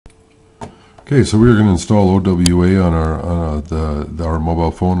Okay, so we're going to install OWA on our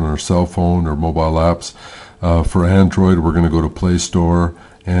mobile phone, on our cell phone or mobile apps. For Android, we're going to go to Play Store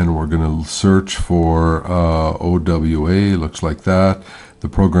and we're going to search for OWA. Looks like that. The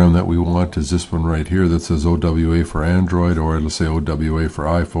program that we want is this one right here that says OWA for Android, or it'll say OWA for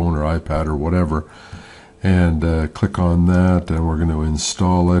iPhone or iPad or whatever. And click on that, and we're going to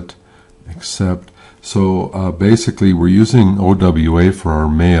install it. Accept. So basically, we're using OWA for our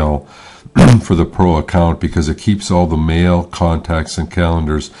mail. For the Pro account, because it keeps all the mail, contacts, and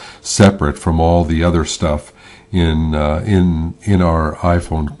calendars separate from all the other stuff in our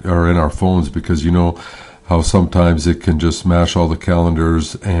iPhone or in our phones, because you know how sometimes it can just mash all the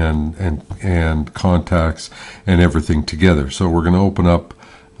calendars and contacts and everything together. So we're going to open up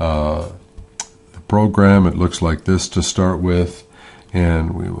the program. It looks like this to start with,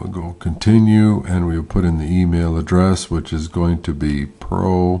 and we will go continue, and we will put in the email address, which is going to be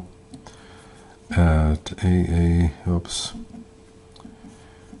pro at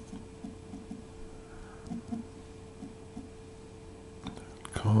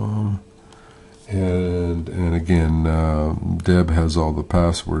com, and again, Deb has all the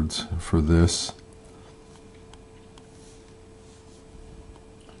passwords for this.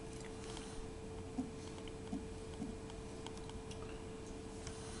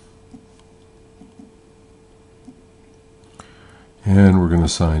 And we're going to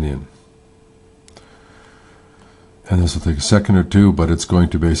sign in. And this will take a second or two, but it's going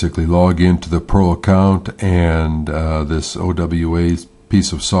to basically log into the Pro account, and this OWA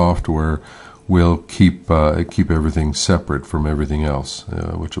piece of software will keep everything separate from everything else,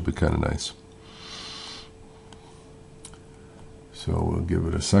 which will be kind of nice. So we'll give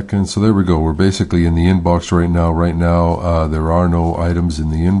it a second. So there we go. We're basically in the inbox right now. Right now, there are no items in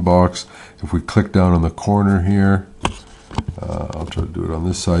the inbox. If we click down on the corner here, I'll try to do it on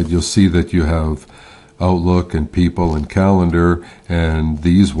this side. You'll see that you have Outlook and People and Calendar, and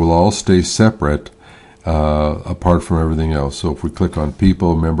these will all stay separate apart from everything else. So if we click on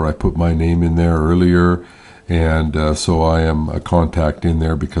People, remember I put my name in there earlier, and so I am a contact in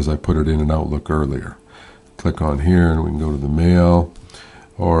there because I put it in an Outlook earlier. Click on here and we can go to the Mail,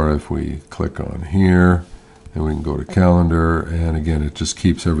 or if we click on here, and we can go to Calendar, and again it just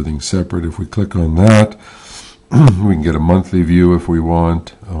keeps everything separate. If we click on that, we can get a monthly view if we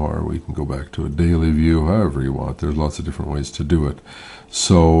want, or we can go back to a daily view, however you want. There's lots of different ways to do it.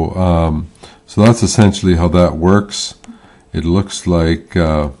 So so that's essentially how that works. It looks like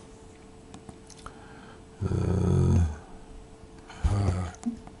get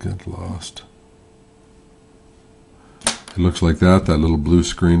lost. It looks like that little blue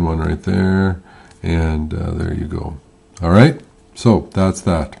screen one right there, and there you go. All right, so that's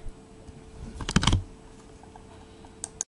that.